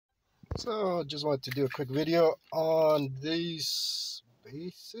So just wanted to do a quick video on these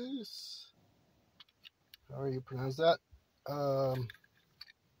Baseus, how you pronounce that,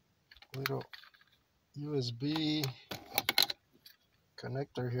 little USB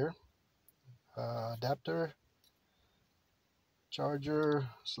connector here, adapter, charger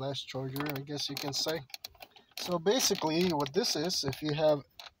slash charger, I guess you can say. So basically what this is, if you have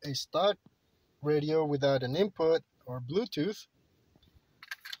a stock radio without an input or Bluetooth,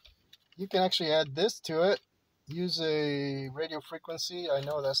 you can actually add this to it. Use a radio frequency. I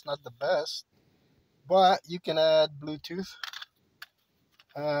know that's not the best, but you can add Bluetooth.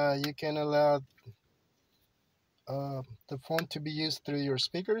 You can allow the phone to be used through your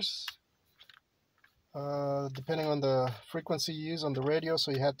speakers, depending on the frequency you use on the radio.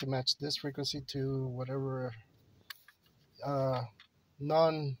 So you have to match this frequency to whatever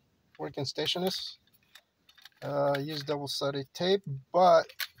non-working station is. Use double-sided tape, but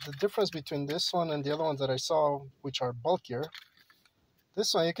the difference between this one and the other ones that I saw, which are bulkier,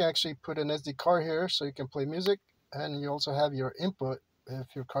 this one you can actually put an SD card here so you can play music, and you also have your input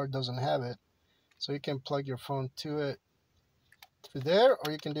if your card doesn't have it. So you can plug your phone to it through there,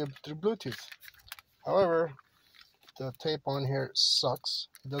 or you can do it through Bluetooth. However, the tape on here sucks.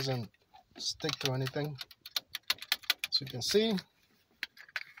 It doesn't stick to anything, as you can see.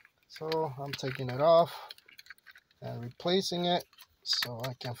 So I'm taking it off and replacing it so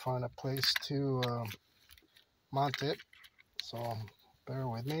I can find a place to mount it. So bear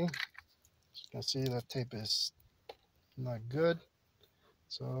with me. As you can see, the tape is not good.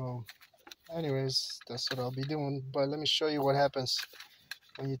 So anyways, that's what I'll be doing. But let me show you what happens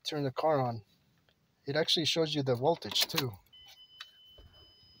when you turn the car on. It actually shows you the voltage too.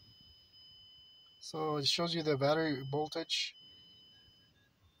 So it shows you the battery voltage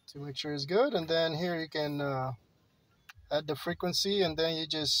to make sure it's good, and then here you can add the frequency, and then you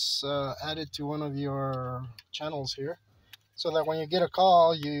just add it to one of your channels here, so that when you get a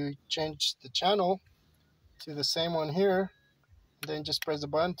call, you change the channel to the same one here, and then just press the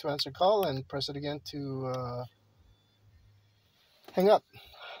button to answer call and press it again to hang up.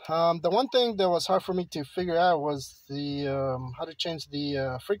 The one thing that was hard for me to figure out was the how to change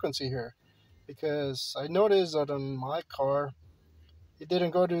the frequency here, because I noticed that on my car it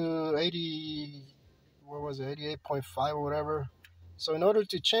didn't go to 80, what was it, 88.5 or whatever. So in order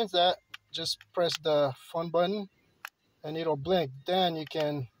to change that, just press the phone button and it'll blink. Then you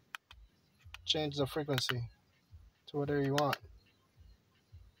can change the frequency to whatever you want.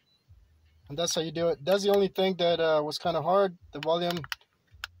 And that's how you do it. That's the only thing that was kind of hard. The volume,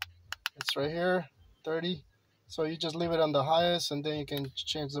 it's right here, 30. So you just leave it on the highest, and then you can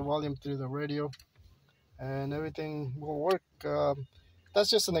change the volume through the radio, and everything will work. That's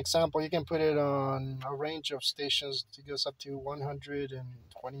just an example. You can put it on a range of stations. It goes up to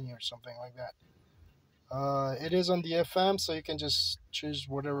 120 or something like that. It is on the FM, so you can just choose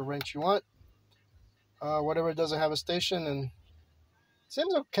whatever range you want. Whatever doesn't have a station, and it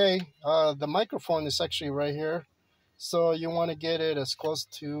seems okay. The microphone is actually right here, so you want to get it as close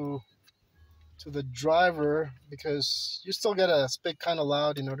to the driver, because you still gotta speak kind of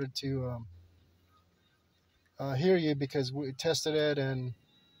loud in order to hear you, because we tested it, and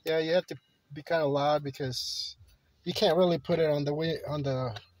yeah, you have to be kind of loud because you can't really put it on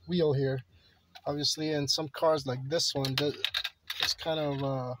the wheel here, obviously. And some cars like this one, it's kind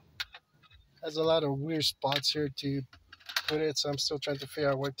of has a lot of weird spots here to put it, so I'm still trying to figure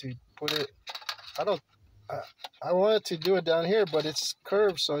out where to put it. I wanted to do it down here, but it's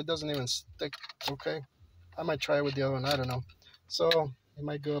curved, so it doesn't even stick. Okay, I might try it with the other one, I don't know. So it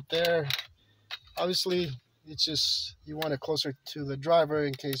might go up there. Obviously, it's just you want it closer to the driver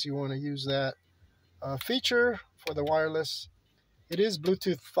in case you want to use that feature for the wireless. It is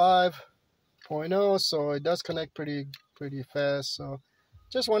Bluetooth 5.0, so it does connect pretty fast. So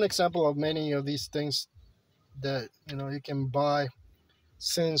just one example of many of these things that you can buy,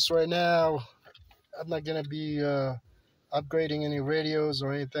 since right now I'm not gonna be upgrading any radios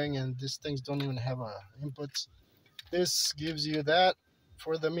or anything, and these things don't even have inputs. This gives you that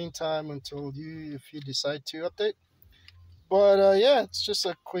for the meantime until if you decide to update. But yeah, it's just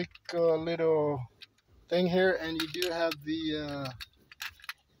a quick little thing here, and you do have the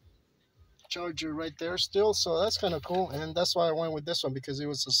charger right there still, so that's kind of cool. And that's why I went with this one, because it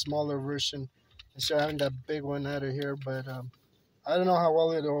was a smaller version instead of having that big one out of here. But I don't know how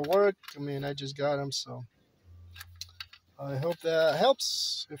well it'll work. I mean, I just got them, so I hope that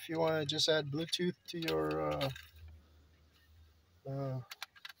helps. If you want to just add Bluetooth to your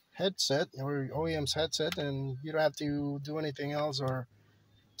headset or OEM's headset, and you don't have to do anything else or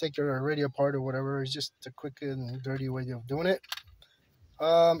take your radio apart or whatever. It's just a quick and dirty way of doing it.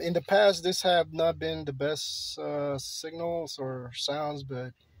 In the past, this have not been the best signals or sounds,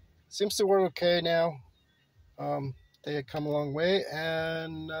 but seems to work okay now. They have come a long way,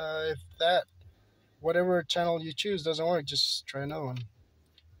 and if that whatever channel you choose doesn't work, just try another one.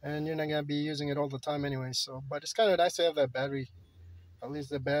 And you're not gonna be using it all the time anyway. So, but it's kind of nice to have that battery, at least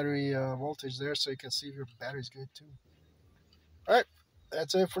the battery voltage there, so you can see if your battery's good too. All right,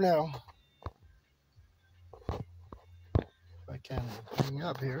 that's it for now. If I can hang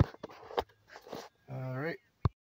up here.